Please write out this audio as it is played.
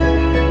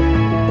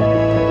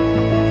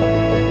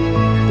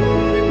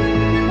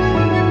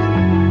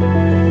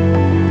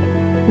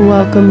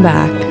Welcome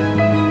back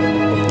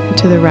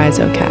to the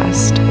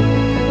Rhizocast,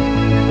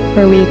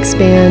 where we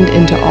expand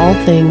into all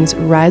things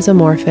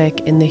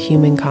rhizomorphic in the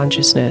human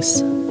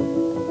consciousness.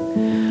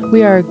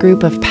 We are a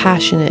group of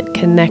passionate,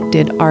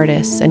 connected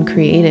artists and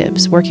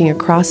creatives working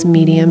across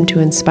medium to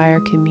inspire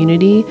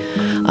community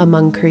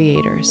among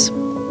creators.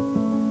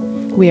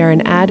 We are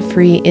an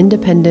ad-free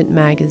independent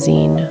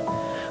magazine.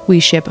 We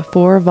ship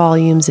 4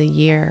 volumes a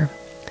year.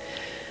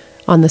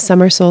 On the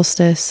summer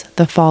solstice,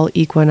 the fall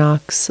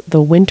equinox,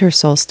 the winter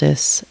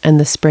solstice, and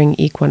the spring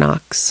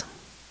equinox.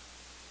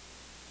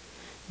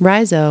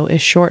 Rhizo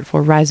is short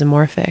for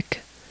rhizomorphic,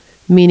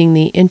 meaning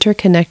the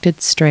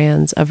interconnected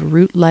strands of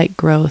root-like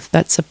growth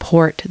that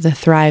support the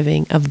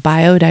thriving of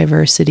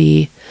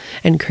biodiversity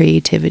and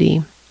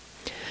creativity.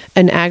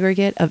 An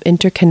aggregate of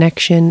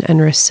interconnection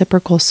and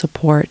reciprocal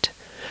support,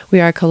 we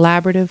are a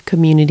collaborative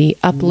community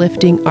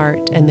uplifting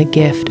art and the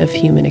gift of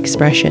human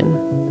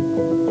expression.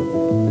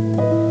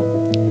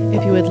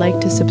 If you would like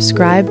to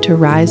subscribe to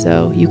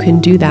Rhizo, you can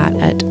do that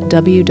at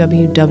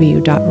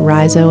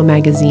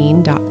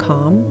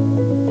www.rhizomagazine.com.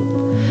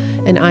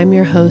 And I'm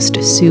your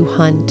host, Sue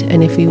Hunt,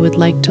 and if you would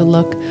like to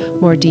look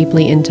more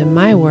deeply into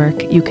my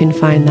work, you can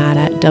find that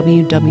at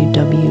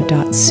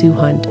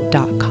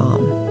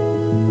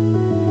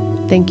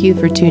www.suehunt.com. Thank you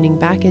for tuning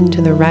back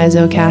into the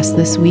Rhizocast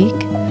this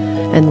week,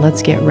 and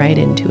let's get right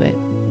into it.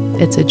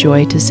 It's a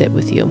joy to sit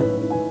with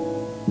you.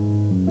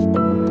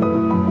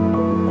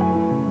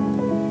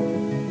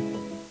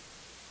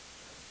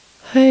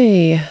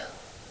 Hey,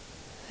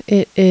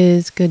 it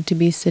is good to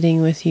be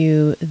sitting with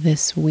you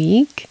this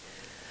week.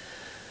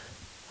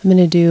 I'm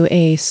going to do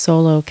a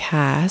solo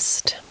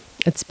cast.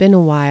 It's been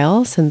a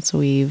while since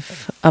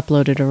we've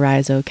uploaded a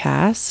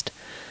Rhizocast,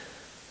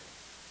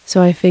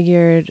 so I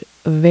figured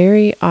a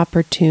very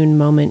opportune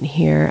moment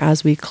here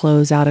as we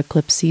close out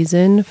eclipse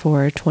season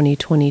for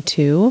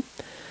 2022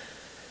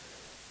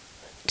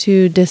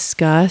 to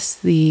discuss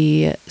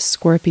the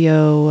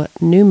Scorpio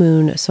new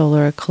moon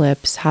solar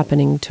eclipse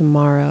happening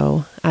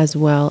tomorrow, as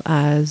well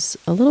as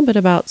a little bit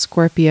about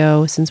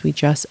Scorpio since we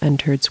just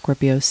entered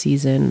Scorpio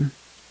season.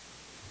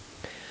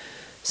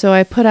 So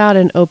I put out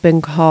an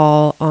open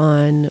call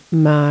on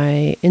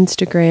my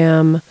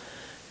Instagram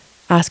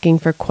asking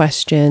for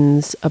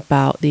questions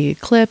about the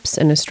eclipse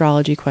and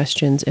astrology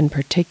questions in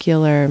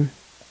particular.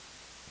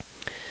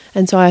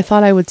 And so I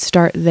thought I would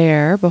start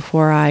there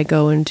before I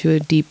go into a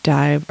deep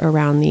dive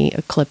around the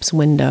eclipse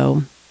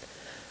window.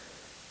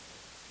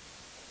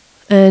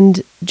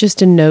 And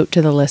just a note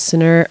to the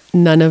listener,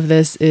 none of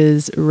this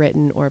is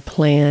written or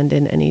planned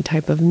in any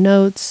type of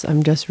notes.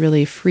 I'm just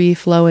really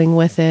free-flowing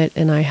with it,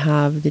 and I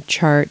have the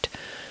chart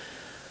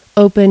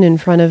open in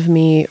front of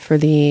me for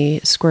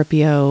the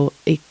Scorpio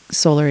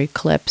solar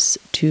eclipse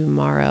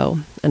tomorrow,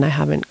 and I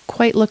haven't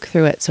quite looked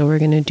through it, so we're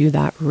going to do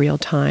that real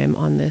time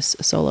on this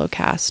solo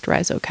cast,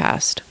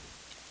 Rhizocast.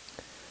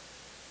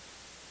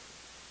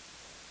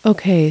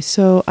 Okay,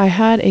 so I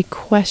had a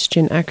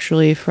question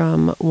actually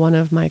from one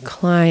of my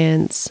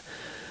clients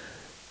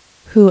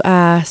who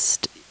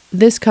asked,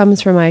 this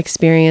comes from my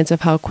experience of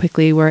how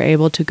quickly we're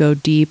able to go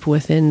deep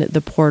within the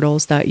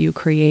portals that you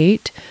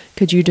create.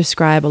 Could you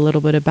describe a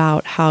little bit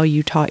about how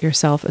you taught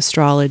yourself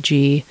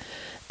astrology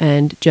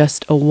and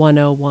just a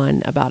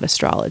 101 about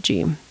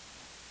astrology?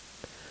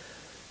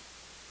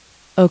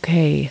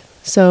 Okay,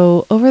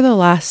 so over the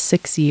last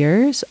 6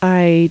 years,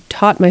 I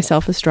taught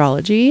myself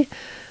astrology.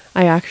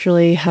 I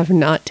actually have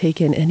not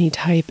taken any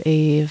type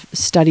of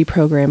study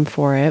program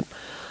for it.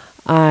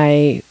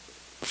 I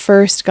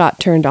first got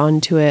turned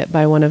on to it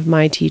by one of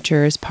my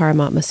teachers,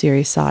 Paramatma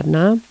Siri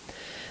Sadhana.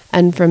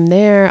 And from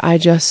there, I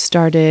just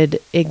started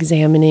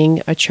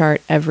examining a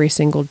chart every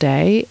single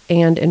day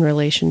and in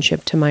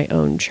relationship to my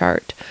own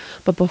chart.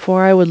 But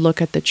before I would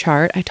look at the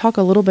chart, I talk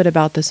a little bit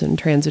about this in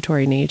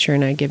transitory nature,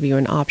 and I give you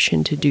an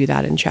option to do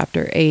that in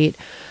chapter 8.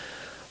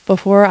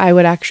 Before I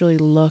would actually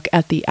look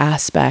at the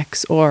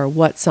aspects or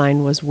what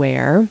sign was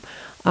where,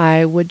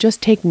 I would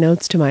just take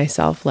notes to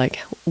myself, like,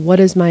 what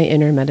does my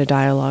inner meta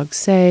dialogue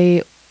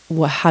say?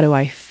 How do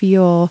I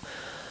feel?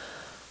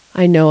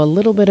 I know a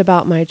little bit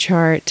about my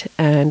chart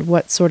and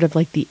what's sort of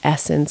like the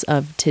essence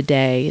of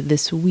today,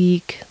 this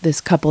week, this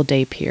couple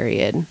day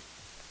period.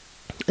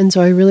 And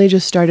so I really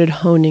just started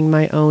honing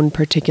my own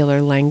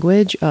particular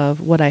language of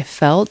what I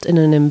felt in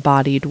an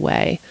embodied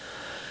way.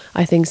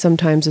 I think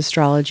sometimes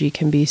astrology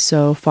can be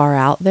so far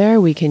out there.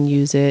 We can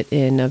use it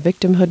in a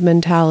victimhood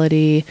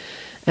mentality,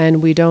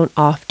 and we don't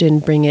often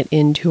bring it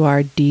into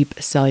our deep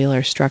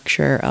cellular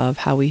structure of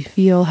how we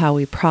feel, how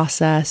we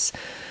process,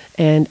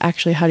 and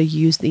actually how to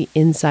use the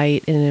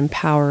insight in an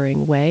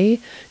empowering way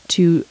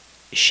to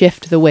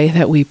shift the way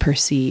that we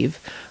perceive,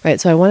 right?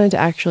 So I wanted to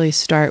actually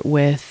start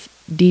with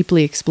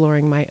deeply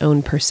exploring my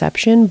own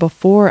perception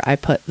before I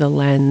put the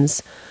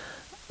lens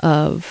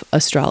of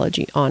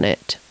astrology on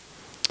it.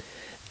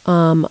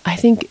 I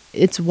think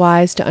it's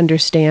wise to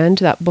understand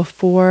that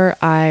before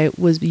I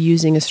was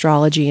using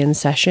astrology in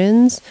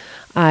sessions,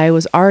 I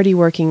was already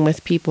working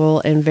with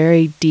people in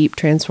very deep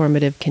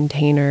transformative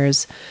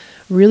containers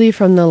really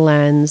from the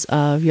lens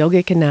of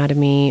yogic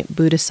anatomy,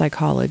 Buddhist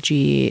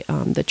psychology,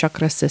 the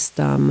chakra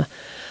system,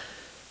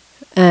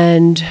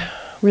 and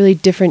really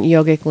different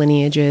yogic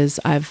lineages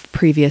I've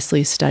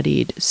previously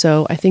studied.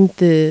 So I think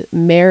the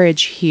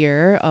marriage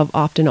here of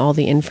often all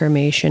the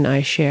information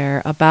I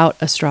share about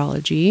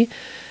astrology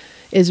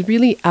is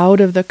really out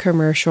of the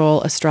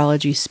commercial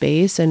astrology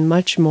space and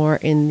much more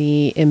in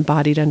the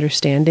embodied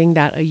understanding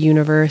that a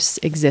universe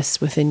exists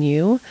within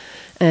you.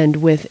 And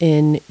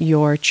within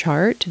your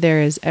chart,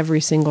 there is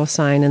every single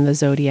sign in the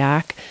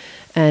zodiac,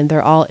 and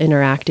they're all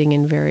interacting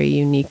in very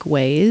unique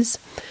ways.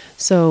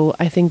 So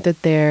I think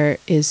that there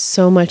is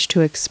so much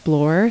to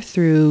explore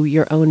through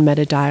your own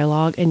meta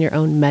dialogue and your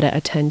own meta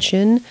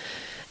attention.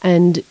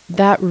 And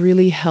that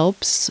really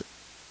helps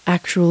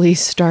actually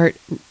start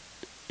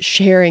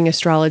sharing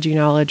astrology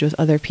knowledge with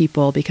other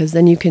people, because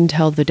then you can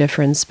tell the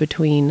difference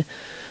between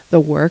the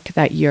work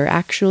that you're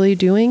actually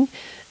doing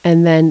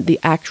and then the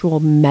actual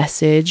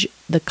message,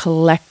 the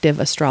collective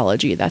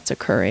astrology that's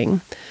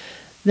occurring.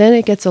 Then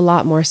it gets a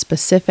lot more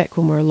specific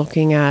when we're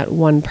looking at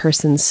one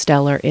person's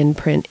stellar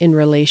imprint in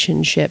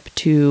relationship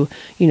to,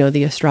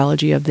 the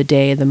astrology of the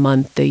day, the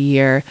month, the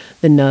year,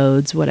 the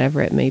nodes,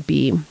 whatever it may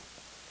be.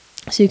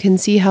 So you can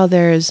see how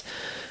there's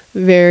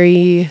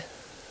very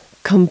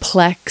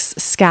complex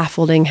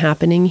scaffolding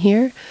happening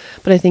here,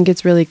 but I think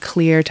it's really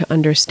clear to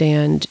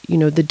understand,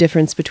 the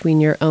difference between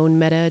your own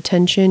meta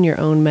attention, your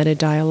own meta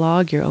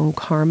dialogue, your own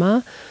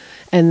karma,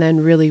 and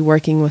then really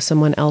working with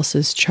someone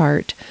else's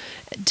chart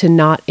to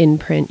not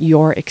imprint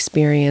your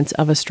experience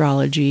of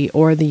astrology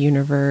or the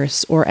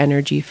universe or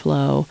energy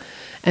flow,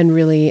 and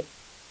really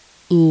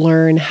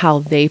learn how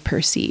they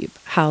perceive,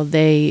 how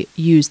they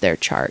use their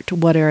chart.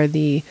 What are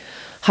the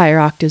higher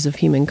octaves of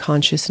human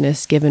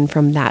consciousness given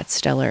from that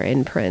stellar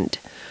imprint?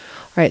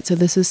 Right, so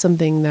this is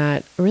something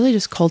that really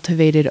just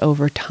cultivated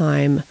over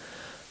time.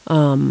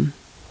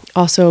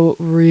 Also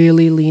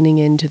really leaning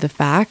into the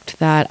fact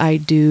that I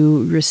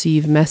do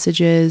receive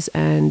messages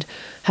and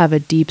have a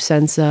deep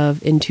sense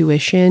of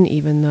intuition,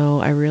 even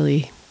though I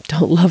really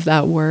don't love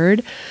that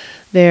word.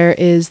 There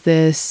is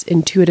this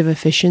intuitive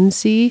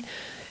efficiency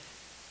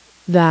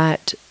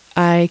that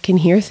I can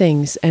hear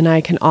things, and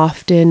I can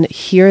often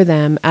hear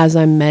them as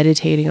I'm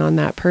meditating on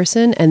that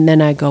person, and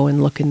then I go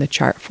and look in the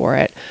chart for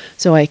it.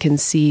 So I can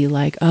see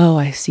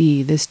I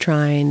see this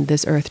trine,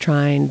 this earth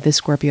trine, this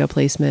Scorpio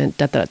placement,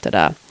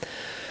 da-da-da-da.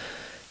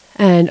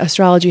 And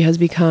astrology has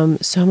become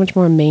so much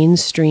more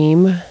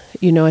mainstream.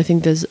 I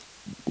think there's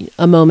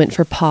a moment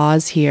for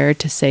pause here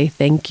to say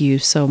thank you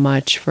so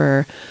much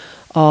for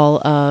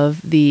all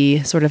of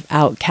the sort of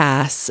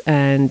outcasts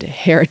and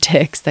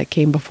heretics that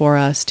came before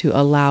us to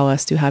allow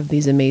us to have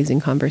these amazing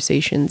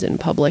conversations in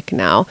public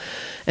now,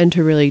 and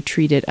to really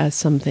treat it as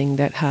something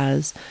that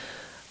has,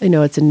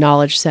 it's a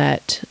knowledge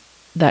set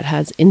that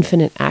has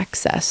infinite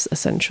access,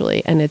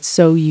 essentially, and it's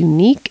so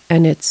unique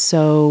and it's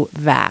so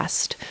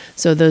vast.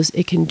 So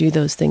it can do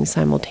those things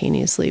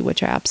simultaneously,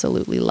 which I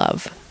absolutely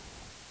love.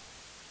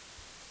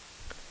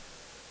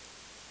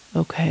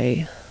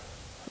 Okay,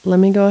 let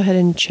me go ahead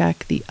and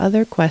check the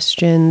other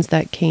questions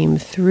that came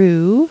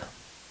through.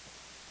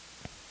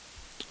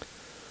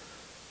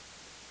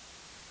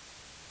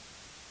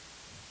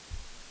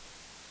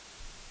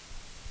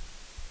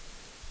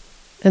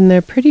 And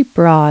they're pretty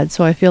broad,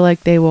 so I feel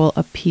like they will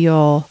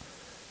appeal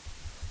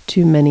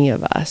to many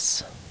of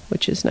us,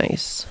 which is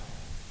nice.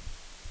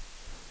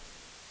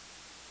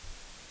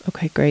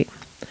 Okay, great.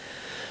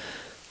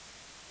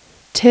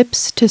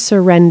 Tips to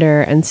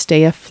surrender and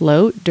stay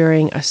afloat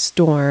during a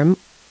storm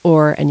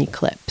or an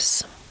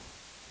eclipse.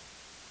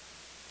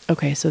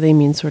 Okay, so they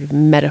mean sort of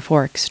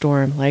metaphoric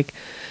storm, like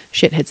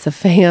shit hits the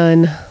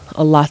fan,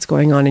 a lot's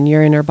going on in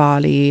your inner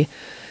body,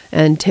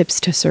 and tips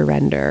to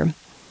surrender.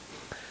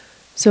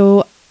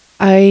 So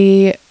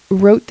I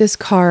wrote this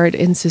card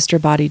in Sister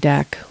Body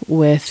Deck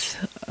with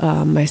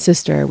my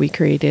sister. We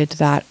created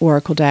that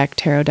oracle deck,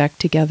 tarot deck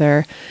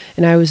together,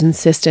 and I was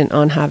insistent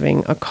on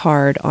having a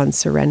card on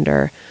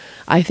surrender.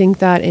 I think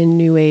that in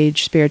New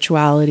Age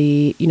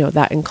spirituality,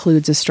 that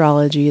includes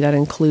astrology, that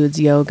includes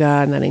yoga,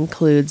 and that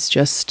includes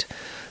just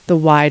the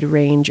wide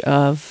range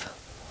of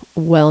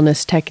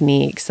wellness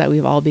techniques that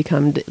we've all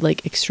become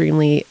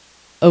extremely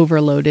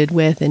overloaded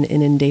with and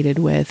inundated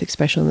with,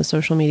 especially in the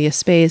social media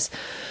space,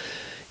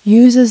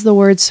 uses the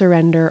word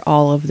surrender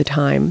all of the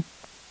time.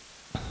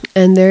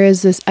 And there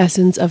is this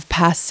essence of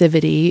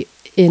passivity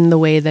in the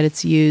way that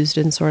it's used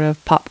in sort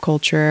of pop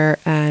culture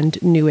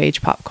and New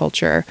Age pop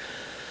culture.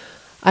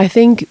 I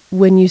think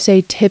when you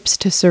say tips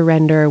to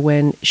surrender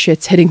when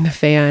shit's hitting the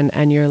fan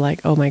and you're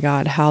like, oh my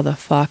God, how the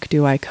fuck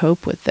do I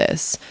cope with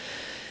this?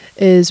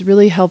 Is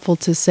really helpful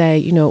to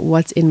say,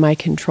 what's in my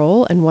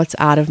control and what's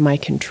out of my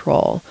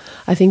control.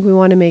 I think we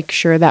want to make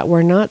sure that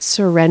we're not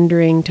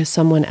surrendering to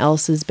someone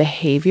else's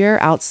behavior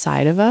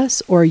outside of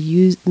us, or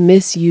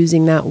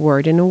misusing that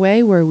word in a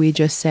way where we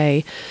just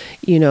say,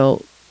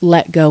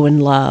 let go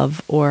and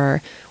love,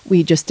 or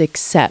we just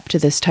accept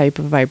this type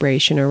of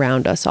vibration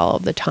around us all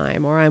of the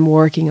time, or I'm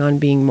working on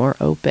being more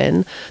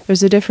open.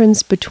 There's a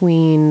difference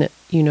between,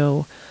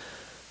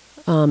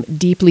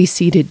 deeply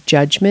seated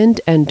judgment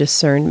and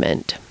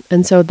discernment.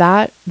 And so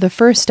that the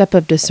first step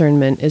of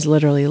discernment is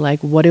literally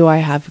like, what do I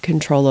have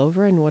control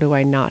over and what do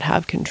I not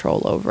have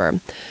control over?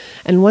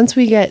 And once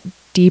we get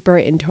deeper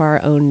into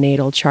our own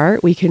natal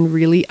chart, we can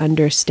really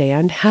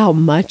understand how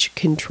much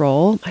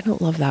control, I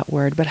don't love that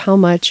word, but how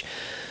much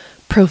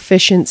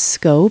proficient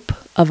scope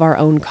of our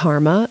own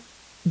karma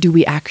do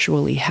we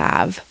actually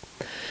have?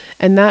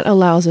 And that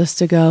allows us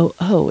to go,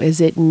 oh,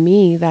 is it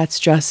me that's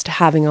just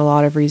having a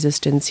lot of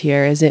resistance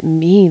here? Is it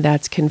me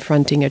that's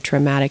confronting a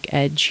traumatic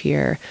edge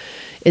here?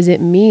 Is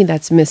it me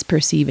that's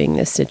misperceiving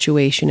this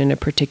situation in a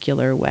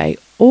particular way?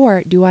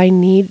 Or do I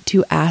need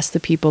to ask the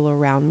people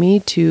around me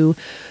to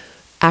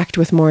act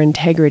with more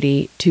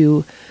integrity,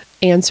 to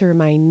answer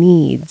my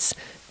needs?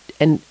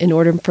 And in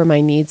order for my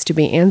needs to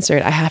be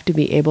answered, I have to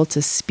be able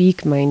to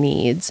speak my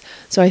needs.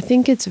 So I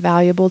think it's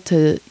valuable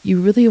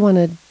you really want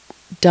to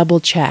double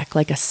check,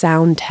 like a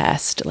sound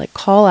test, like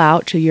call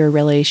out to your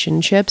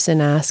relationships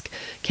and ask,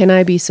 can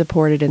I be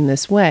supported in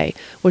this way?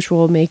 Which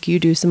will make you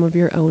do some of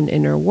your own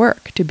inner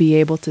work to be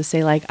able to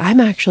say, like, I'm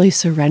actually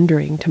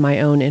surrendering to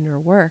my own inner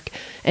work.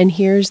 And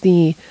here's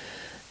the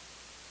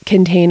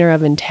container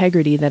of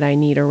integrity that I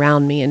need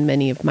around me in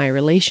many of my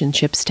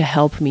relationships to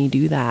help me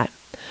do that.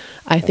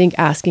 I think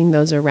asking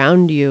those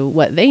around you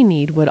what they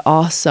need would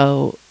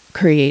also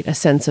create a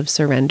sense of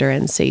surrender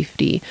and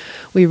safety.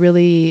 We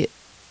really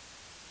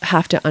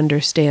have to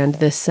understand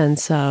this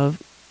sense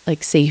of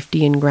like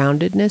safety and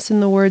groundedness in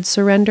the word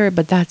surrender,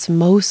 but that's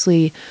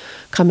mostly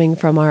coming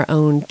from our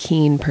own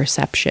keen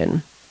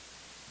perception.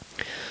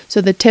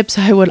 So the tips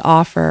I would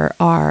offer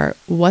are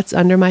what's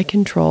under my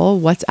control,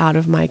 what's out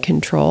of my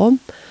control.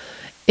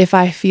 If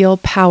I feel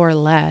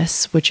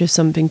powerless, which is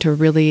something to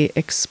really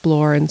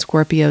explore in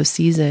Scorpio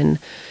season,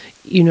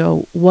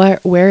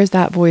 where is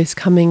that voice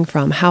coming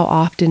from? How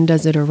often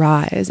does it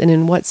arise? And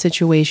in what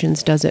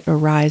situations does it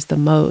arise the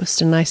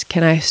most? And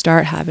can I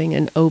start having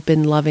an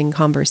open, loving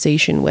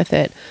conversation with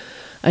it?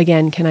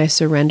 Again, can I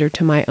surrender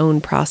to my own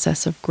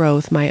process of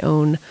growth, my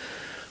own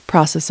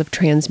process of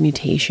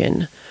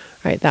transmutation?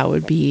 Right? That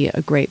would be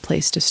a great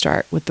place to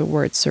start with the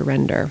word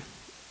surrender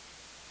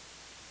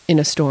in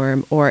a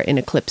storm or in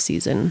eclipse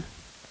season.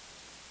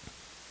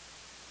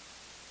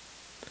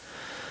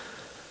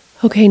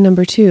 Okay,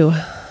 number 2.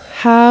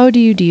 How do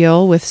you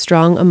deal with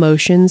strong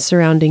emotions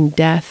surrounding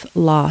death,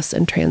 loss,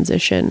 and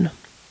transition?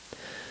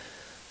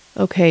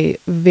 Okay,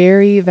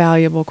 very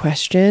valuable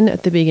question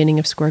at the beginning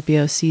of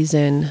Scorpio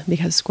season,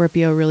 because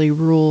Scorpio really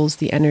rules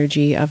the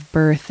energy of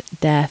birth,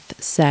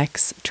 death,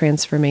 sex,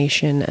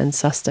 transformation, and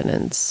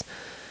sustenance.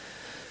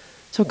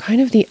 So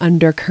kind of the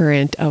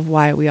undercurrent of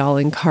why we all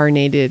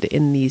incarnated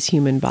in these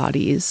human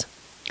bodies.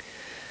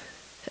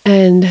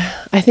 And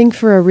I think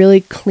for a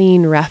really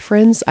clean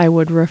reference, I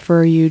would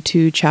refer you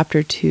to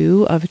chapter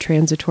 2 of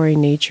Transitory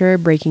Nature,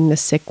 Breaking the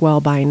Sick-Well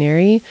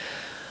Binary.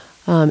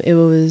 It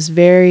was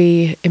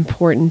very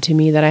important to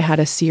me that I had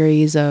a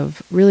series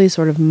of really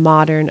sort of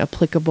modern,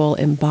 applicable,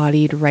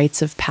 embodied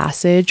rites of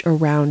passage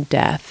around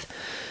death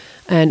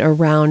and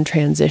around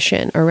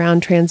transition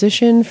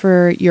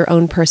for your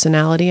own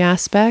personality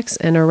aspects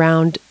and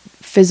around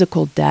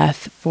physical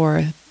death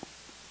for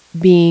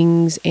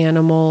beings,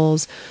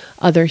 animals,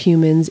 other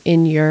humans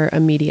in your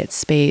immediate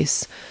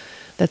space.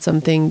 That's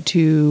something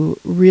to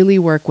really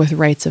work with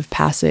rites of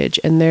passage.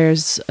 And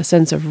there's a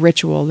sense of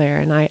ritual there.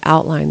 And I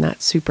outline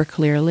that super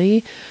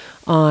clearly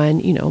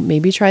on,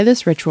 maybe try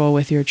this ritual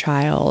with your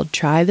child,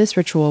 try this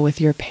ritual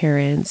with your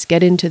parents,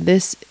 get into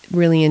this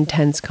really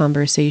intense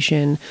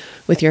conversation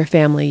with your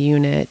family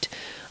unit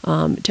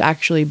to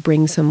actually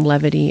bring some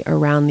levity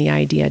around the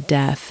idea of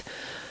death.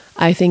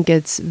 I think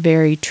it's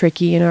very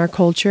tricky in our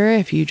culture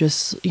if you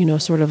just,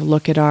 sort of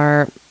look at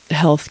our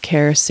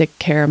healthcare, sick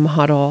care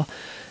model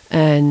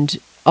and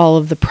all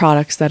of the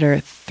products that are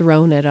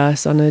thrown at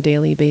us on a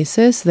daily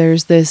basis.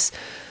 There's this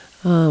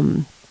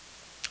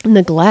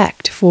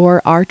neglect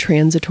for our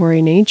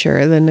transitory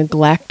nature, the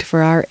neglect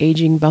for our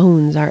aging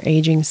bones, our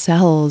aging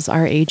cells,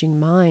 our aging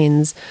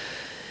minds.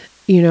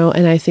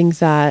 And I think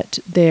that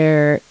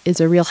there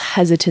is a real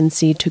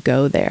hesitancy to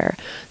go there.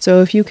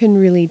 So if you can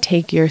really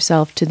take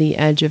yourself to the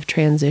edge of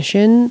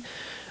transition,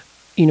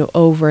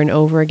 over and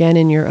over again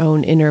in your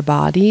own inner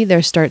body,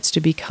 there starts to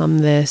become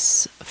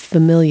this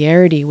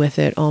familiarity with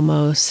it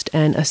almost,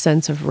 and a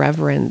sense of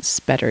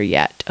reverence, better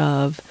yet,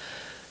 of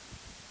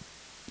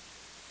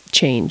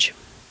change.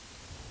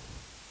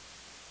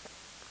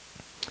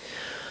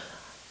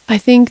 I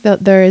think that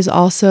there is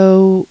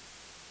also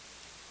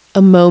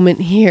a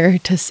moment here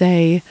to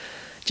say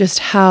just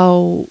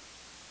how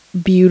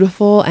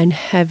beautiful and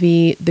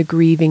heavy the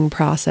grieving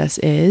process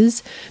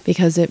is,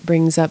 because it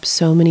brings up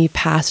so many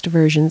past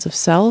versions of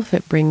self.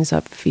 It brings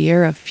up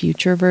fear of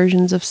future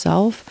versions of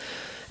self,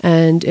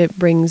 and it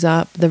brings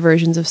up the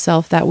versions of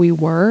self that we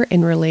were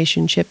in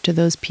relationship to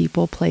those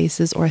people,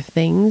 places, or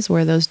things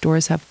where those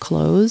doors have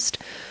closed,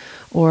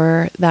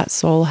 or that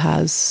soul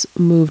has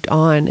moved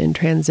on and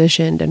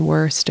transitioned and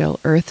we're still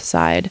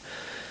earthside.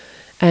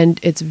 And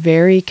it's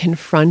very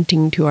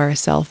confronting to our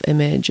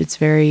self-image. It's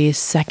very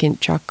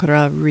second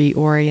chakra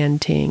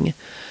reorienting.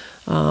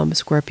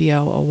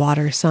 Scorpio, a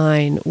water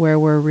sign, where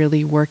we're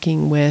really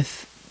working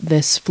with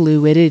this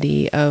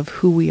fluidity of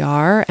who we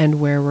are and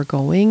where we're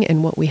going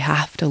and what we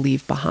have to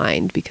leave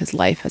behind, because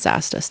life has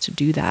asked us to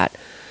do that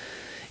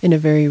in a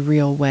very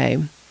real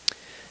way.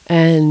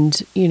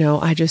 And,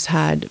 I just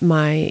had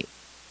my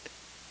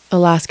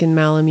Alaskan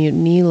Malamute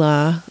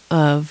Neela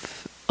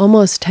of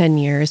almost 10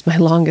 years, my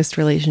longest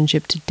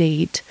relationship to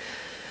date,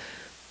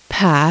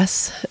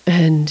 pass,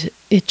 and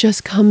it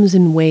just comes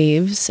in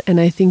waves. And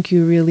I think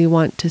you really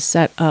want to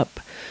set up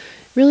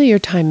really your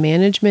time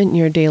management in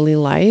your daily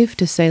life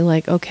to say,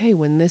 like, okay,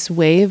 when this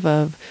wave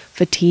of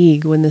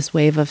fatigue, when this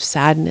wave of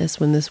sadness,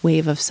 when this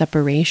wave of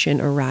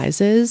separation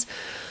arises,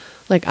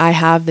 like, I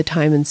have the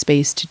time and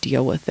space to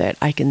deal with it.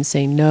 I can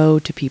say no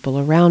to people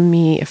around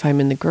me. If I'm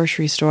in the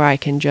grocery store, I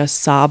can just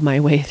sob my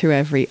way through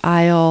every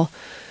aisle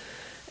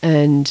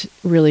and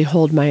really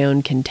hold my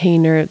own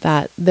container.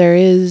 That there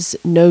is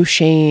no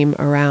shame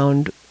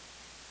around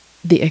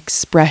the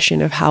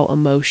expression of how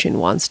emotion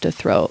wants to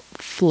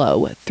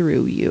flow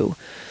through you.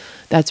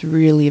 That's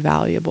really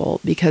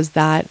valuable, because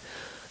that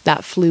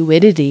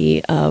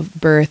fluidity of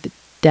birth,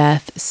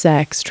 death,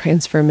 sex,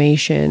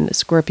 transformation,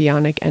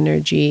 scorpionic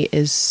energy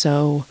is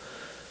so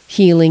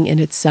healing in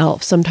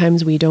itself.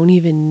 Sometimes we don't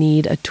even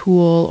need a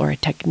tool or a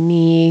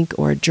technique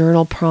or a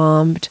journal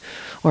prompt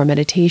or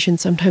meditation.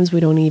 Sometimes we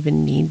don't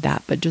even need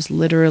that, but just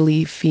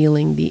literally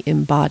feeling the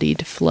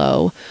embodied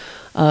flow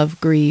of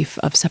grief,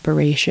 of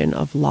separation,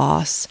 of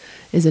loss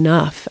is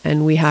enough.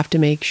 And we have to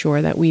make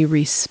sure that we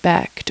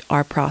respect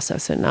our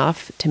process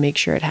enough to make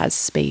sure it has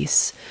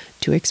space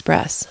to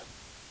express.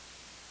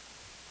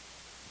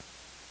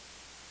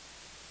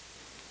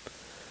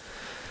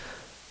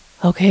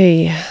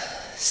 Okay,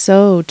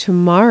 so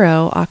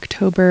tomorrow,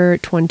 October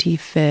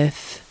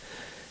 25th,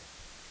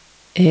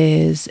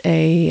 is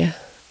a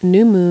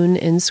new moon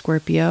in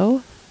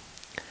Scorpio,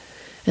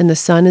 and the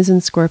sun is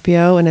in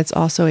Scorpio, and it's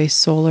also a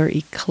solar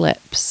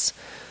eclipse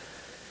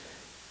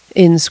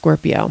in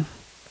Scorpio.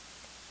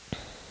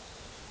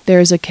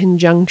 There's a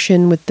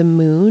conjunction with the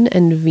moon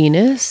and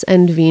Venus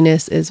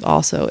is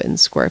also in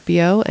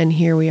Scorpio, and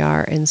here we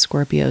are in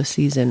Scorpio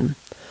season.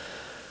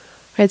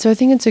 Right, so I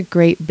think it's a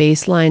great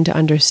baseline to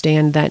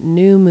understand that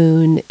new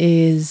moon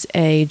is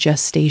a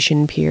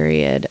gestation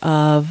period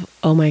of,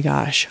 oh my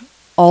gosh,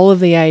 all of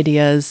the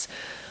ideas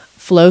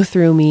flow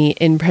through me,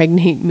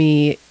 impregnate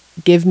me,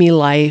 give me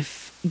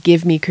life,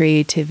 give me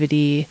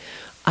creativity.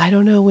 I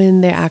don't know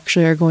when they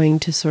actually are going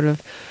to sort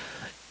of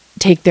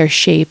take their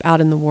shape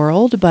out in the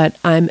world, but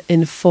I'm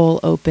in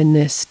full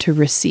openness to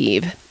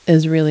receive,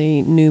 is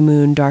really new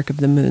moon, dark of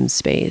the moon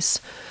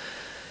space.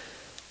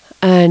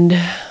 And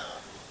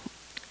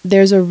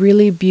there's a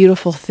really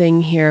beautiful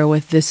thing here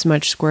with this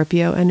much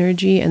Scorpio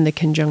energy and the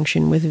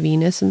conjunction with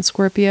Venus in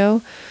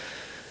Scorpio,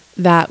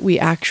 that we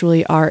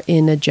actually are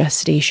in a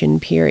gestation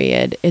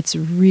period. It's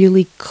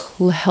really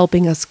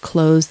helping us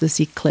close this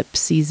eclipse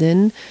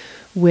season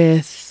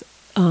with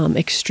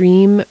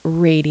extreme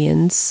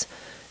radiance,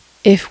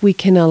 if we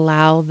can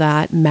allow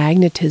that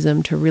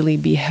magnetism to really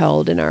be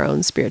held in our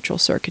own spiritual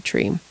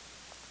circuitry.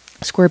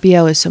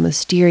 Scorpio is so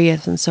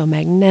mysterious and so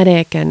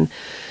magnetic, and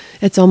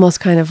it's almost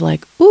kind of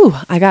like, ooh,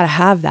 I gotta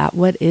have that.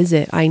 What is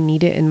it? I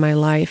need it in my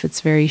life. It's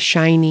very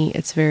shiny.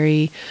 It's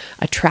very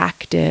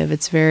attractive.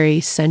 It's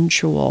very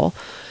sensual.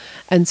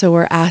 And so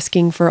we're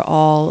asking for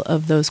all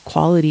of those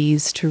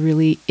qualities to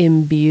really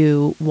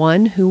imbue,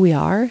 1, who we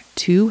are,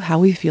 2, how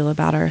we feel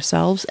about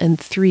ourselves, and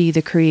 3,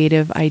 the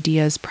creative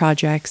ideas,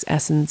 projects,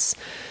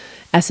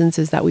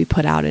 essences that we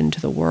put out into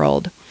the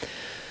world.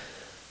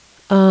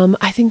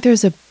 I think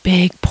there's a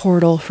big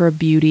portal for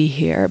beauty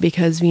here,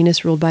 because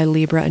Venus ruled by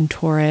Libra and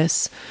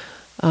Taurus,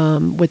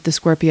 with the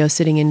Scorpio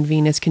sitting in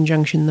Venus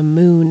conjunction the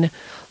moon,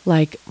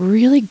 like,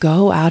 really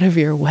go out of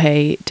your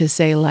way to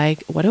say,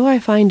 like, what do I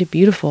find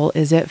beautiful?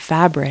 Is it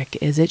fabric?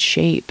 Is it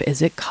shape?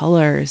 Is it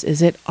colors?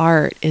 Is it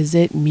art? Is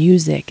it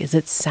music? Is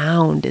it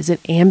sound? Is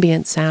it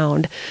ambient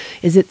sound?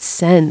 Is it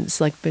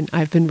scents?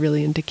 I've been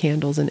really into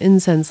candles and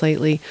incense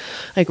lately,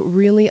 like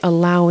really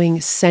allowing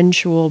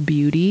sensual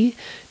beauty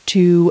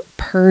to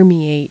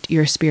permeate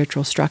your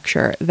spiritual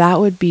structure.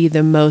 That would be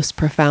the most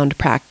profound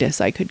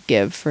practice I could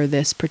give for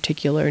this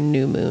particular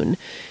new moon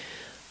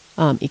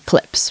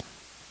eclipse.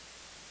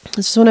 I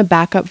just want to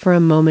back up for a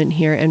moment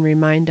here and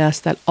remind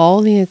us that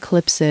all the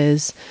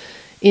eclipses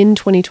in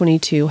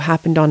 2022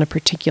 happened on a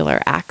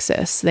particular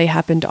axis. They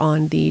happened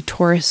on the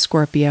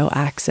Taurus-Scorpio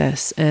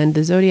axis, and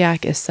the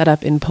zodiac is set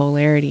up in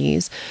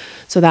polarities,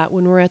 so that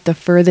when we're at the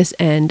furthest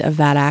end of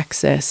that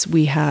axis,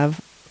 we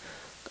have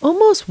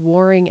almost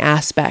warring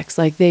aspects,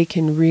 like they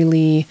can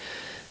really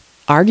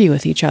argue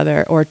with each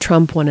other or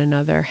trump one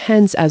another.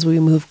 Hence, as we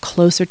move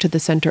closer to the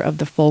center of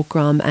the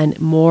fulcrum and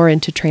more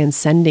into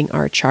transcending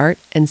our chart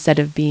instead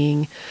of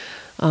being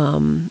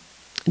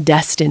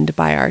destined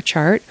by our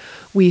chart,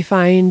 we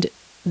find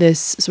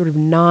this sort of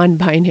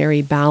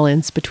non-binary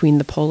balance between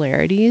the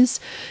polarities,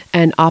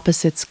 and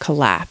opposites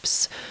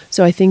collapse.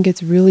 So I think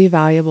it's really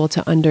valuable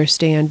to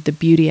understand the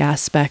beauty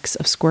aspects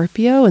of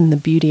Scorpio and the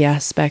beauty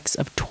aspects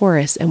of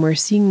Taurus, and we're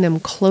seeing them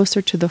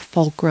closer to the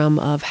fulcrum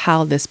of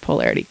how this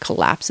polarity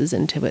collapses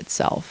into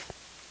itself.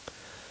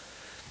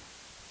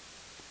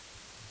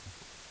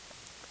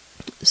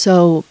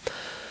 So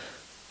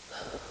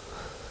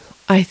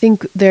I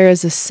think there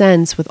is a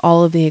sense with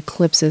all of the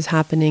eclipses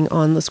happening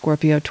on the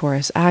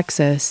Scorpio-Taurus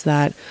axis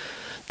that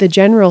the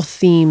general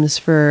themes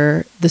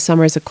for the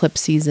summer's eclipse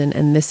season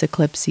and this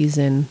eclipse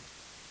season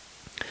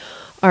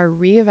are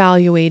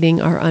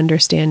reevaluating our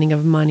understanding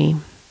of money,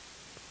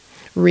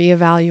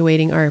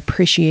 reevaluating our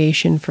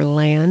appreciation for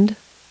land,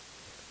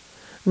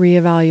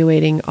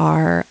 reevaluating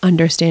our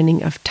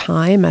understanding of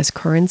time as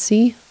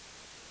currency,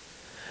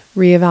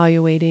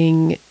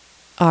 reevaluating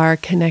our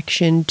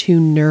connection to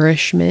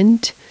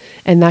nourishment.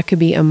 And that could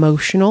be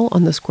emotional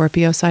on the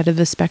Scorpio side of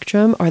the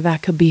spectrum, or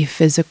that could be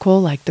physical,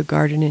 like the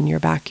garden in your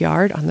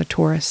backyard on the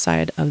Taurus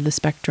side of the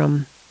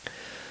spectrum.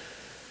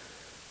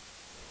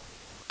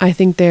 I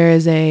think there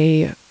is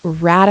a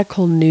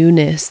radical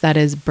newness that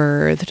is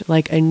birthed,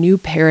 like a new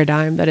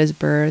paradigm that is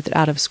birthed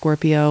out of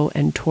Scorpio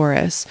and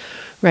Taurus,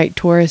 right?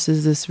 Taurus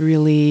is this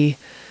really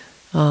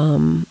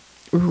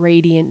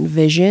radiant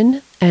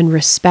vision and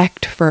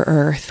respect for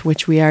Earth,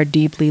 which we are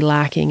deeply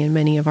lacking in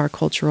many of our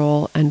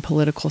cultural and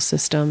political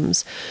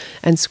systems.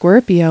 And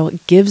Scorpio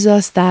gives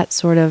us that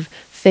sort of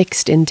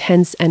fixed,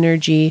 intense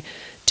energy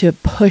to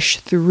push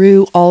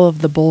through all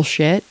of the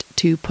bullshit,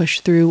 to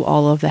push through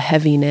all of the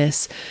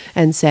heaviness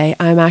and say,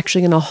 I'm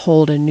actually going to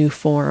hold a new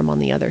form on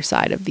the other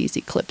side of these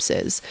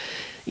eclipses.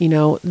 You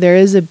know, there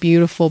is a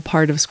beautiful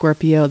part of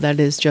Scorpio that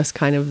is just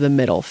kind of the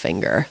middle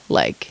finger,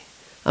 like,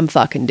 I'm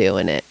fucking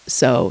doing it.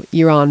 So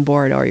you're on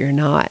board or you're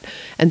not.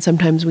 And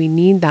sometimes we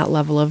need that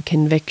level of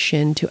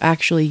conviction to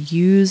actually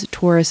use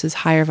Taurus's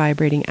higher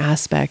vibrating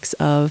aspects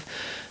of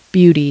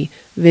beauty,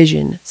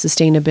 vision,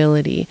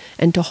 sustainability,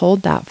 and to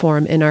hold that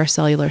form in our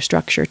cellular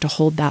structure, to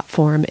hold that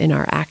form in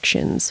our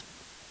actions.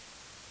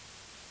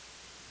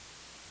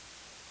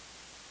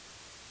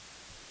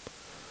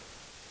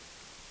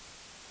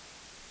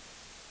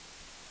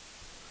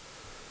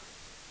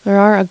 There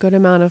are a good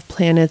amount of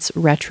planets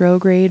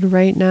retrograde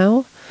right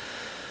now.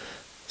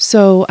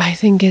 So I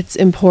think it's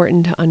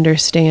important to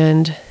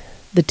understand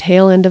the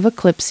tail end of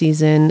eclipse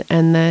season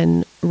and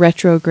then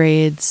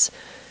retrogrades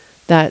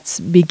that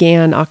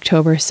began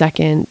October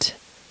 2nd,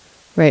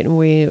 right? And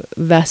we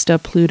Vesta,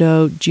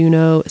 Pluto,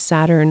 Juno,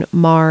 Saturn,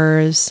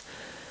 Mars,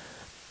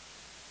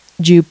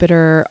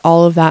 Jupiter,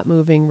 all of that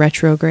moving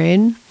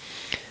retrograde.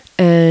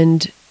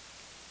 And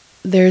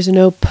there's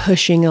no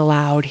pushing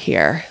allowed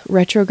here.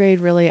 Retrograde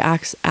really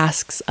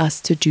asks us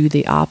to do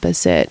the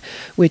opposite,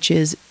 which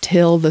is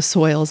till the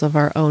soils of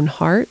our own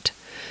heart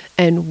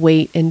and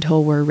wait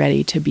until we're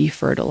ready to be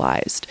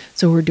fertilized.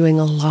 So we're doing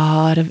a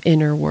lot of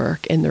inner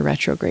work in the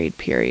retrograde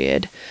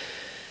period.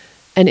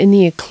 And in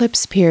the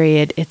eclipse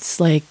period, it's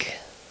like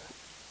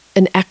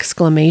an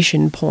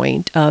exclamation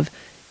point of,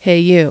 hey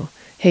you,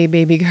 hey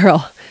baby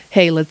girl,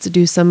 hey, let's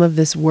do some of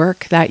this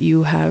work that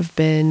you have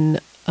been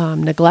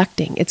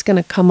neglecting. It's going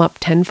to come up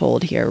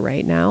tenfold here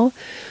right now.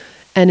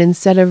 And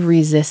instead of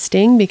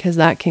resisting, because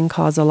that can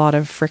cause a lot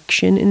of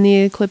friction in the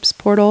eclipse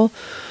portal,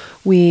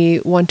 we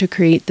want to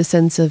create the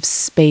sense of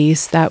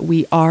space that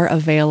we are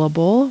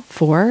available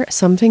for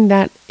something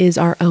that is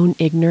our own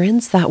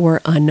ignorance that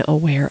we're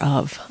unaware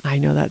of. I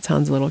know that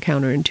sounds a little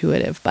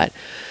counterintuitive, but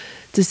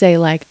to say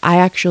like, I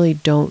actually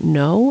don't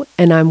know,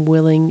 and I'm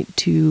willing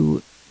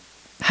to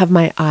have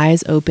my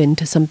eyes open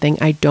to something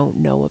I don't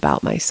know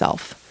about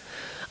myself.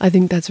 I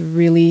think that's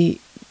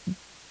really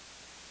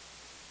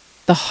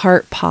the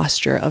heart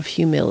posture of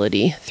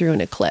humility through an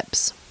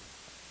eclipse.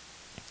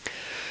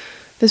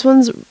 This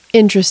one's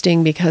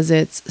interesting because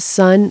it's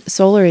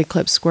solar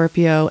eclipse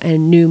Scorpio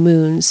and new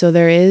moon. So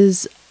there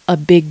is a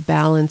big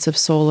balance of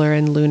solar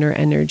and lunar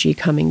energy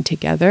coming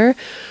together,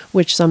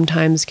 which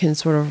sometimes can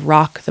sort of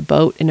rock the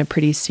boat in a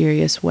pretty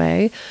serious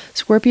way.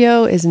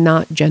 Scorpio is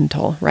not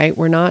gentle, right?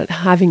 We're not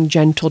having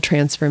gentle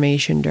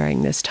transformation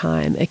during this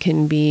time. It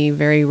can be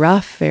very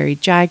rough, very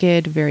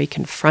jagged, very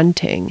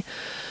confronting.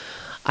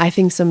 I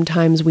think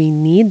sometimes we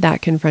need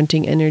that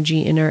confronting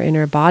energy in our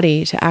inner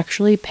body to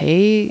actually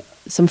pay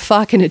some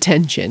fucking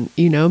attention,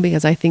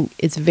 because I think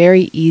it's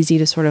very easy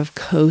to sort of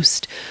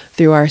coast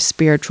through our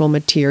spiritual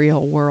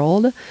material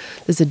world,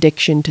 this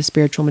addiction to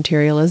spiritual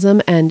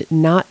materialism, and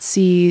not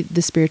see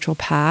the spiritual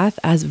path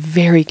as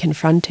very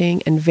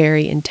confronting and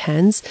very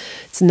intense.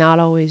 It's not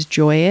always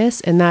joyous,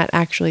 and that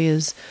actually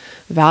is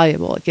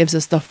valuable. It gives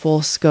us the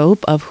full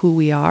scope of who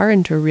we are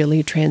and to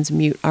really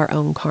transmute our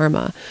own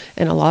karma.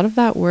 And a lot of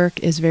that work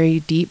is very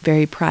deep,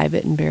 very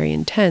private, and very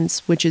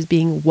intense, which is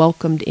being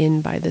welcomed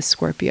in by this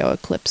Scorpio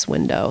eclipse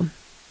window.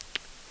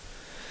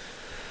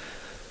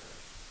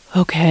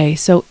 Okay,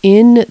 so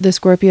in the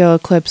Scorpio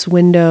eclipse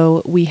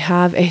window, we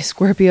have a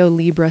Scorpio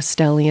Libra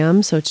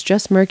stellium. So it's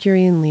just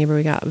Mercury in Libra.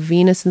 We got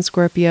Venus in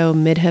Scorpio,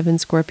 Midheaven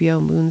Scorpio,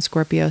 Moon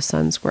Scorpio,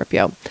 Sun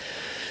Scorpio.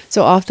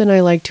 So often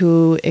I like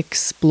to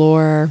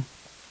explore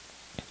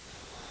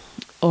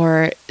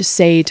or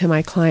say to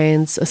my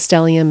clients, a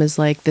stellium is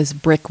like this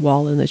brick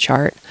wall in the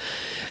chart.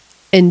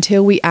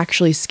 Until we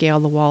actually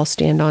scale the wall,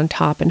 stand on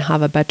top, and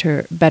have a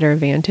better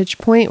vantage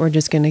point, we're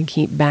just going to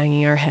keep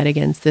banging our head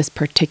against this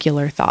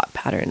particular thought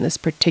pattern, this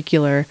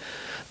particular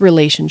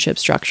relationship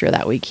structure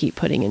that we keep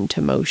putting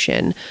into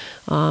motion.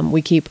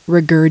 We keep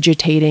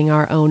regurgitating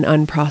our own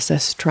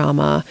unprocessed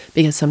trauma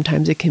because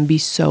sometimes it can be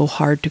so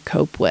hard to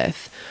cope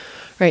with.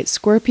 Right?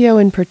 Scorpio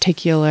in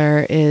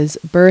particular is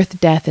birth,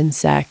 death, and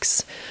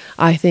sex.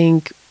 I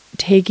think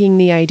taking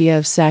the idea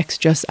of sex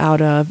just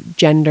out of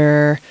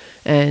gender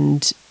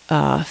and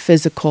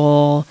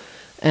physical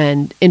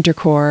and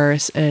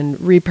intercourse and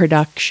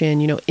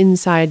reproduction,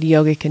 inside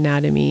yogic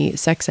anatomy,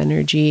 sex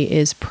energy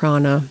is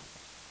prana.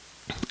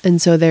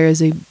 And so there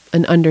is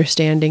an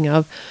understanding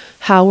of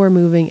how we're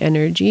moving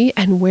energy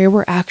and where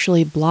we're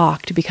actually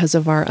blocked because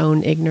of our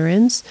own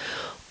ignorance.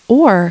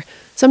 Or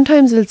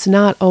sometimes it's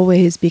not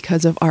always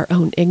because of our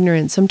own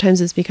ignorance. Sometimes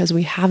it's because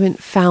we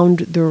haven't found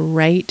the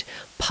right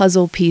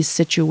puzzle piece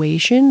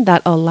situation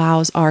that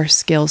allows our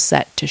skill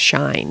set to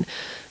shine.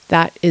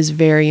 That is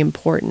very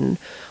important.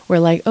 We're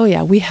like, oh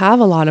yeah, we have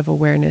a lot of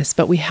awareness,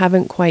 but we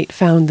haven't quite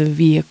found the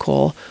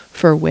vehicle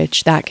for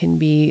which that can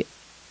be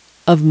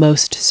of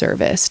most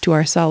service to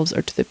ourselves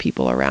or to the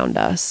people around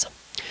us.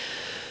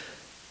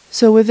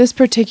 So with this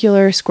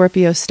particular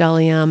Scorpio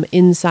stellium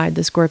inside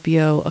the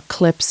Scorpio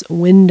eclipse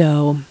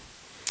window,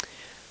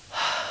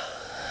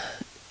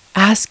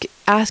 ask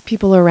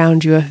people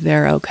around you if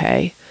they're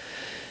okay.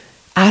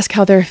 Ask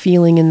how they're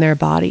feeling in their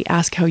body.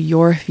 Ask how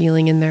you're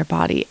feeling in their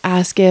body.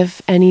 Ask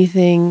if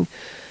anything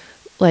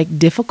like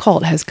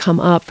difficult has come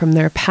up from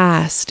their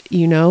past.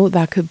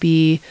 That could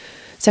be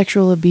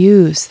sexual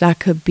abuse. That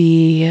could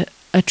be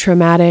a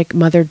traumatic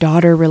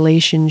mother-daughter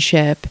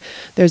relationship.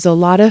 There's a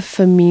lot of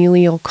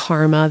familial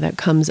karma that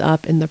comes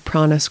up in the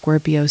prana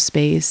Scorpio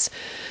space.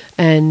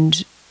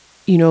 And,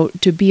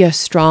 to be a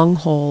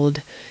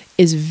stronghold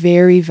is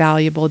very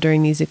valuable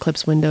during these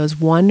eclipse windows.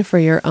 One, for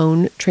your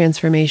own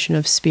transformation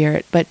of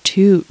spirit, but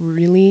two,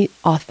 really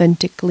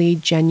authentically,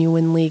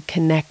 genuinely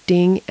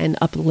connecting and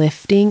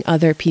uplifting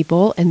other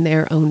people in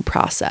their own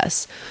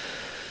process.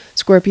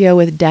 Scorpio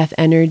with death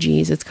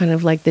energies, it's kind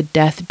of like the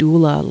death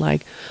doula,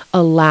 like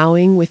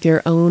allowing with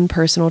your own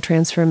personal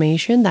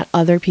transformation that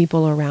other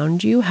people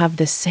around you have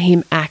the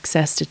same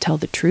access to tell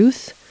the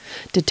truth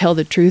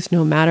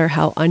no matter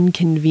how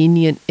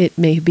inconvenient it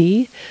may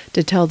be,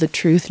 to tell the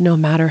truth no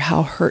matter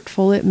how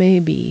hurtful it may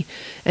be,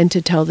 and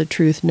to tell the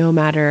truth no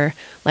matter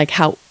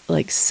how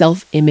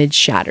self-image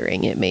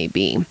shattering it may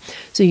be.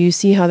 So you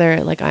see how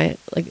they're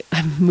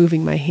I'm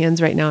moving my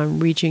hands right now. I'm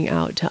reaching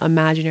out to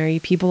imaginary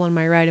people on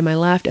my right and my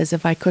left as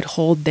if I could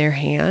hold their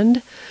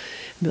hand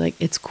and be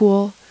like, it's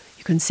cool.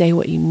 You can say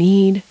what you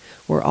need.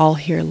 We're all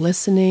here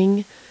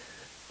listening.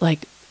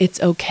 It's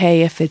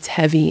okay if it's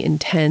heavy,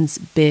 intense,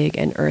 big,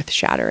 and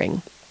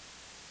earth-shattering.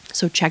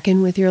 So check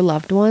in with your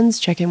loved ones,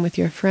 check in with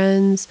your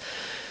friends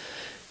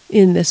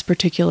in this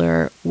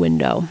particular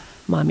window.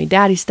 Mommy,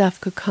 daddy stuff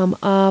could come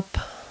up.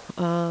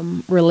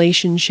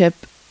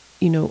 Relationship,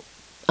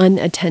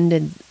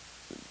 unattended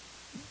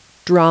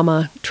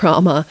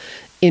trauma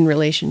in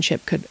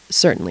relationship could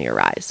certainly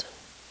arise.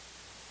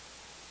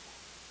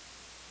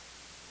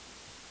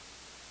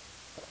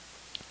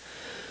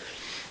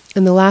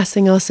 And the last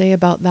thing I'll say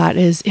about that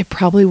is it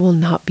probably will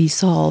not be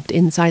solved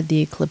inside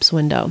the eclipse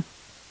window.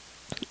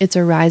 It's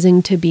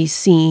arising to be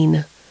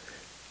seen.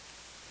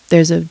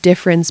 There's a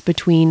difference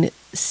between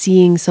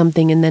seeing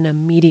something and then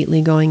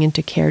immediately going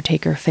into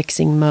caretaker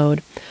fixing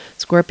mode.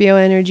 Scorpio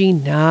energy,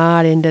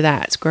 not into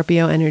that.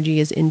 Scorpio energy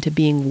is into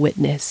being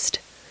witnessed,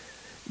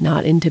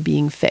 not into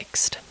being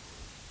fixed.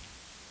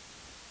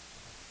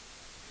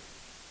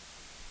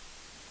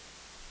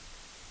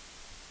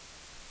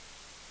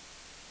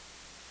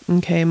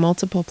 Okay,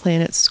 multiple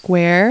planets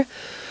square.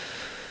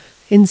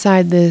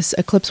 Inside this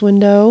eclipse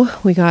window,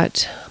 we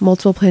got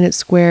multiple planets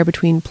square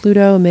between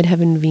Pluto,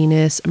 Midheaven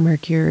Venus,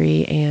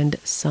 Mercury, and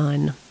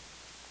Sun.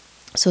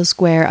 So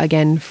square,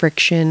 again,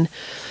 friction.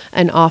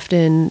 And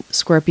often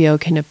Scorpio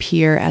can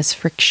appear as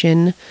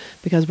friction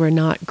because we're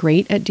not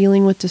great at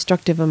dealing with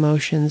destructive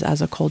emotions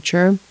as a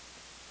culture.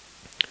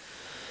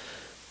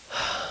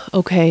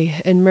 Okay,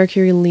 and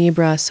Mercury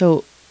Libra.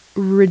 So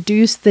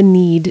reduce the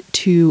need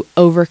to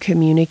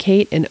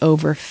over-communicate and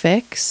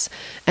over-fix,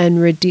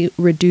 and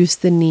reduce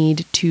the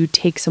need to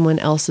take someone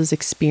else's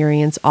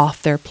experience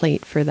off their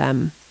plate for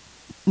them.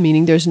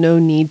 Meaning there's no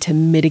need to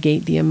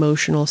mitigate the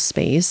emotional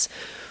space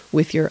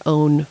with your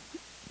own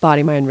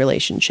body-mind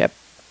relationship.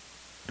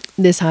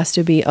 This has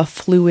to be a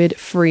fluid,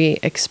 free,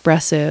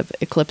 expressive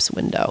eclipse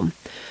window.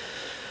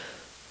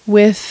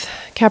 With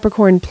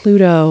Capricorn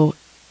Pluto,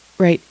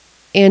 right,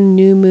 and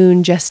new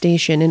moon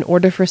gestation, in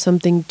order for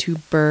something to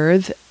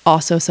birth,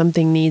 also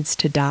something needs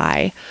to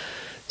die.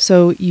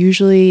 So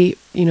usually,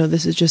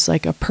 this is just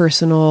like a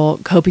personal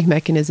coping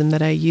mechanism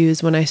that I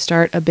use when I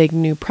start a big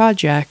new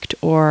project,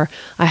 or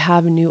I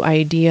have a new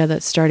idea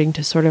that's starting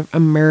to sort of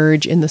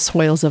emerge in the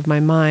soils of my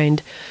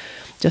mind.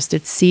 just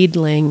its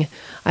seedling,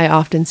 I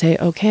often say,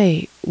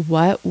 okay,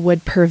 what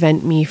would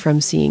prevent me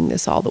from seeing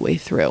this all the way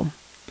through?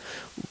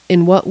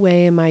 In what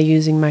way am I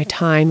using my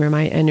time or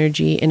my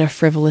energy in a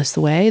frivolous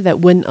way that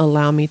wouldn't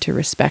allow me to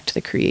respect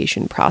the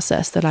creation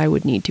process that I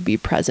would need to be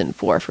present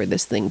for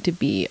this thing to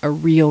be a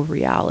real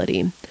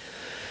reality?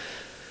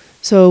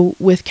 So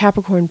with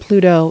Capricorn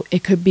Pluto,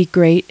 it could be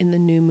great in the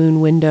new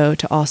moon window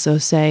to also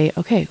say,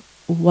 okay,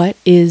 what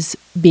is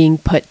being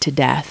put to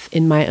death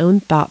in my own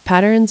thought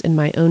patterns, in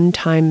my own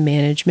time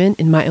management,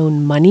 in my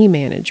own money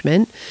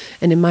management,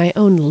 and in my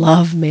own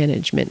love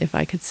management, if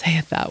I could say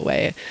it that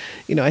way.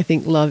 I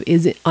think love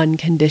is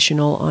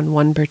unconditional on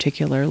one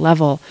particular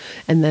level.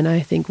 And then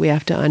I think we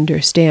have to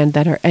understand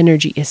that our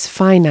energy is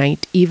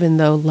finite, even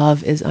though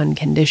love is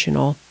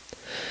unconditional.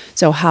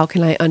 So how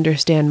can I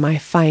understand my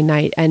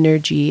finite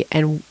energy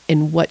and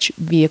in which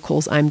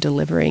vehicles I'm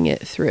delivering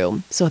it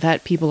through so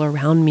that people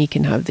around me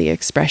can have the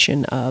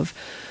expression of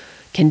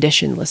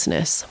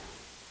conditionlessness?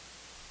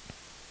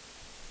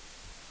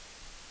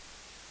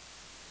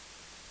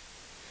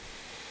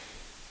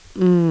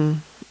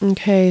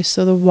 Okay,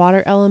 so the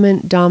water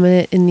element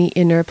dominant in the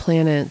inner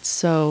planets.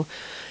 So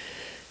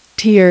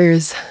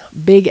tears,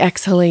 big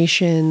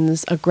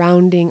exhalations, a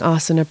grounding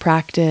asana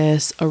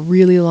practice, a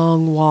really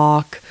long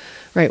walk,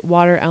 right?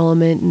 Water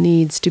element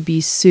needs to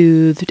be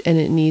soothed and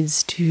it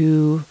needs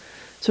to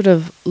sort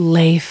of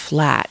lay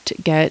flat,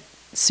 get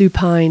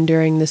supine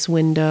during this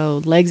window,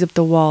 legs up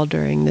the wall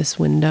during this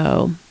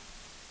window.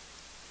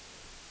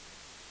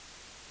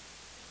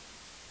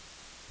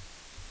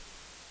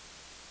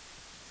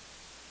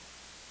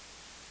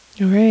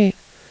 All right.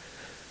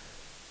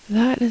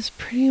 That is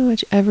pretty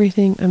much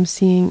everything I'm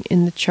seeing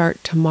in the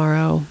chart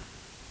tomorrow.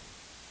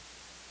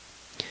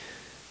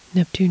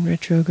 Neptune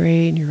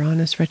retrograde,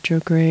 Uranus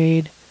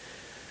retrograde.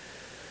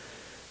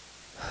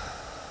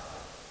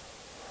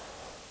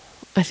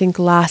 I think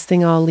last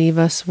thing I'll leave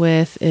us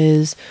with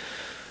is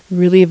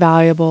really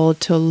valuable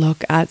to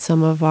look at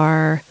some of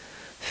our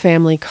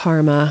family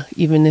karma,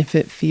 even if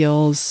it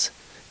feels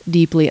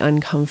deeply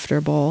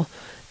uncomfortable,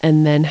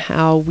 and then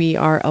how we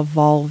are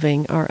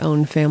evolving our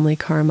own family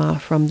karma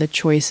from the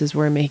choices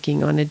we're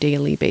making on a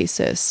daily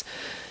basis.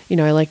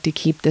 I like to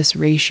keep this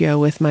ratio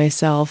with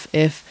myself.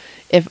 If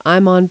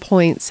I'm on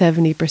point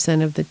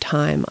 70% of the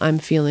time, I'm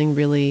feeling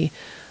really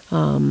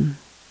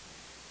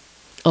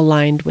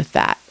aligned with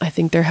that. I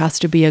think there has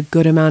to be a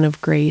good amount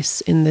of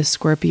grace in this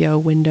Scorpio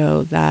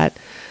window that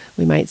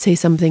we might say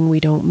something we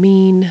don't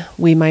mean.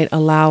 We might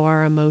allow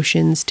our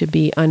emotions to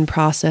be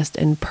unprocessed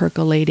and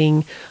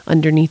percolating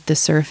underneath the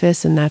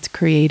surface, and that's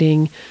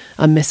creating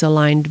a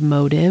misaligned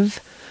motive,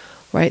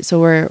 right? So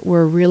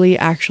we're really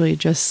actually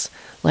just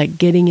like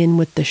getting in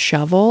with the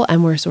shovel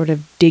and we're sort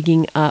of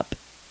digging up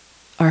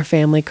our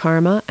family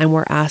karma and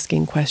we're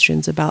asking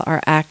questions about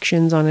our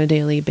actions on a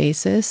daily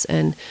basis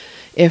and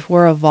if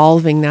we're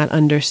evolving that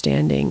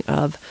understanding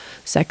of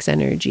sex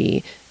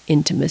energy,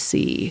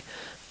 intimacy,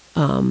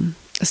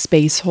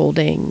 space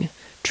holding,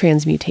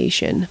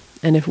 transmutation,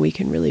 and if we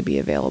can really be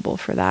available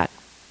for that.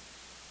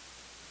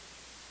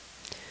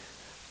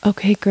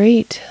 Okay,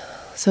 great.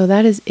 So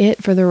that is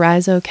it for the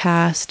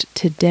RhizoCast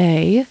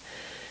today.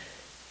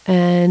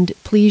 And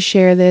please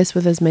share this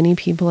with as many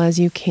people as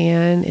you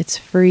can. It's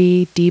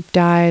free, deep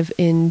dive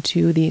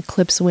into the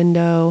eclipse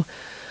window.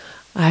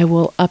 I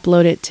will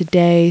upload it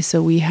today,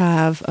 so we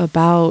have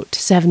about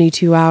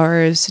 72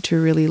 hours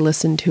to really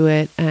listen to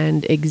it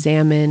and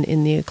examine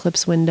in the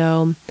eclipse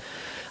window.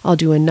 I'll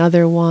do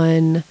another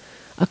one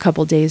a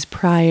couple days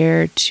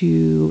prior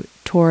to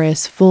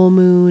Taurus full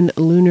moon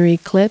lunar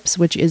eclipse,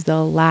 which is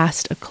the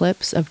last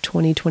eclipse of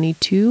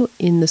 2022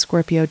 in the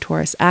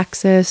Scorpio-Taurus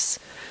axis.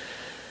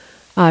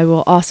 I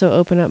will also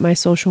open up my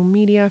social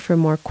media for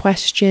more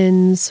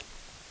questions.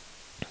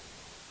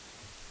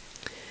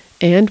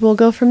 And we'll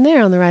go from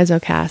there on the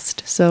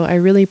RhizoCast. So I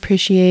really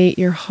appreciate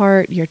your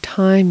heart, your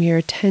time, your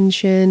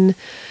attention,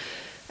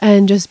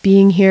 and just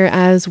being here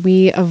as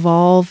we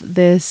evolve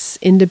this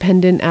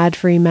independent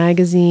ad-free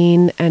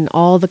magazine and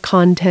all the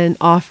content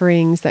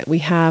offerings that we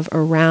have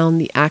around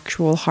the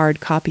actual hard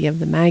copy of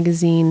the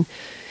magazine.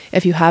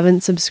 If you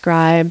haven't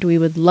subscribed, we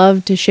would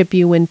love to ship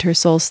you winter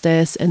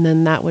solstice, and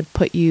then that would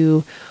put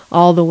you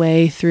all the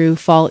way through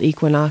fall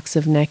equinox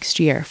of next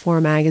year. 4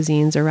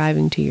 magazines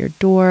arriving to your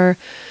door,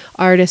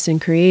 artists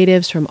and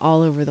creatives from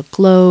all over the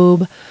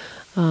globe,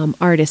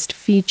 artist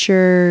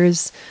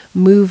features,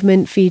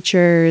 movement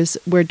features.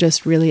 We're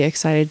just really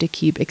excited to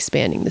keep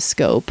expanding the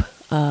scope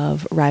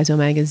of Rhizo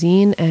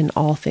Magazine and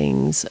all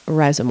things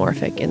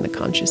rhizomorphic in the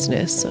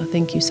consciousness. So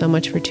thank you so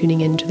much for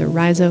tuning in to the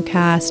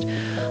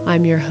RhizoCast.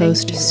 I'm your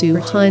host, Sue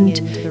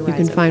Hunt. You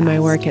can find my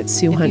work at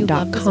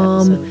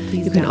SueHunt.com.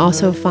 You can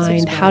also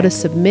find how to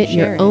submit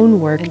your own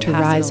work to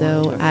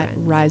Rhizo at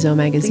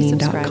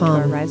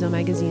RhizoMagazine.com.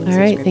 All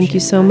right, thank you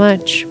so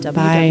much.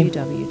 Bye.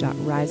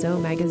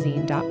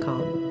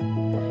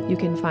 www.rhizomagazine.com. You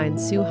can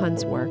find Sue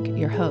Hunt's work,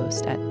 your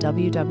host, at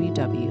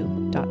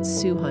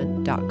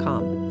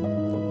www.suehunt.com.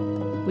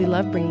 We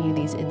love bringing you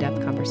these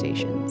in-depth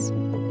conversations.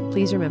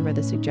 Please remember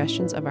the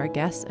suggestions of our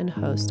guests and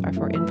hosts are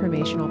for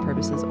informational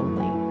purposes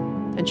only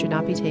and should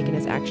not be taken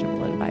as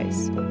actionable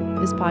advice.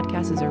 This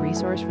podcast is a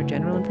resource for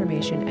general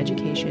information,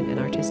 education, and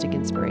artistic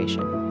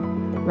inspiration.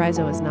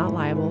 Rhizo is not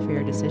liable for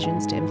your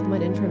decisions to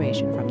implement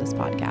information from this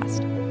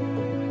podcast.